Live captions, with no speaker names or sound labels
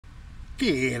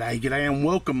G'day and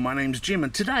welcome. My name's Jim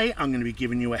and today I'm going to be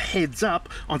giving you a heads up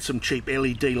on some cheap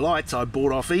LED lights I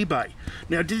bought off eBay.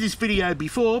 Now I did this video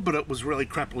before but it was really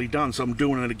crappily done, so I'm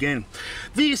doing it again.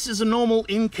 This is a normal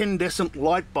incandescent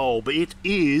light bulb. It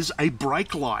is a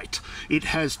brake light. It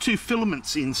has two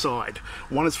filaments inside.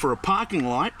 One is for a parking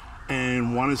light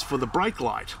and one is for the brake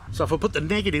light. So if I put the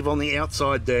negative on the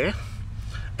outside there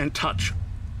and touch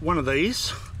one of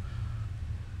these,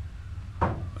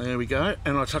 there we go,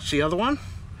 and I touch the other one.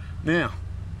 Now,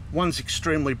 one's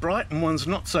extremely bright and one's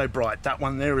not so bright. That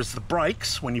one there is the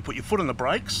brakes, when you put your foot on the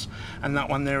brakes, and that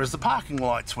one there is the parking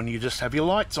lights, when you just have your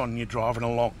lights on and you're driving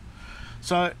along.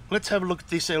 So, let's have a look at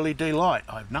this LED light.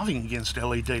 I have nothing against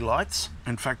LED lights.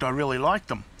 In fact, I really like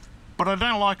them. But I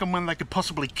don't like them when they could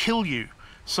possibly kill you.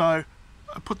 So,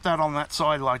 I put that on that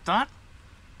side like that,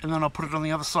 and then I put it on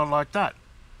the other side like that.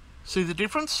 See the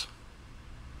difference?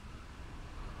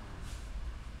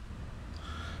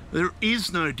 There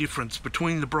is no difference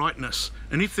between the brightness,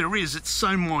 and if there is, it's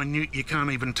so minute you can't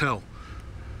even tell.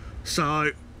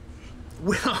 So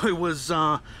when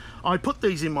I put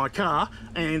these in my car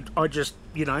and I just,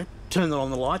 turned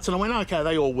on the lights and I went, okay,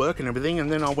 they all work and everything, and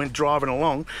then I went driving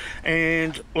along,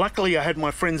 and luckily I had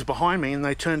my friends behind me and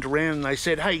they turned around and they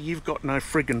said, hey, you've got no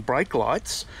friggin' brake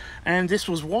lights. And this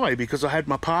was why, because I had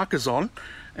my parkers on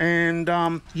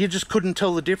and you just couldn't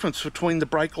tell the difference between the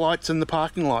brake lights and the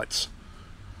parking lights.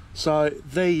 So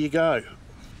there you go.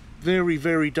 Very,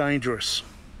 very dangerous.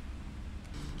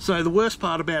 So the worst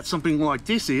part about something like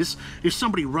this is, if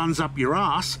somebody runs up your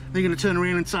ass, they're going to turn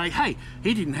around and say, hey,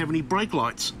 he didn't have any brake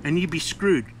lights, and you'd be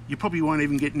screwed. You probably won't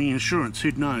even get any insurance,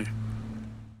 who'd know?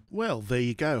 Well, there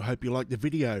you go. Hope you liked the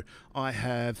video. I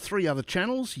have 3 other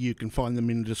channels. You can find them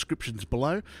in the descriptions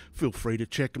below. Feel free to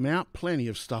check them out. Plenty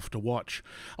of stuff to watch.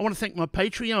 I want to thank my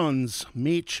Patreons,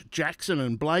 Mitch, Jackson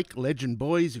and Blake, legend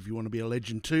boys. If you want to be a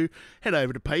legend too, head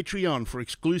over to Patreon for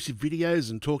exclusive videos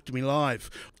and talk to me live.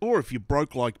 Or if you're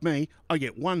broke like me, I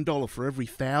get $1 for every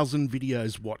 1,000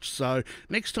 videos watched. So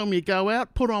next time you go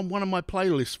out, put on one of my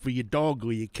playlists for your dog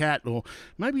or your cat, or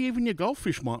maybe even your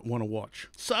goldfish might want to watch.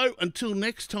 So until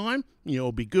next time,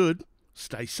 you'll be good,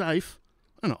 stay safe,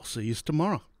 and I'll see you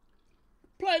tomorrow.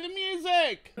 Play the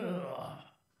music!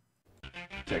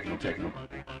 Techno. Techno.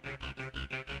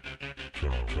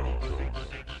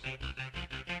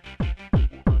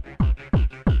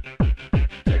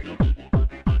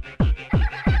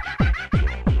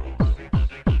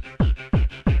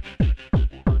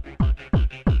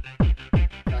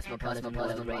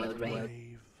 Cosmo, rain.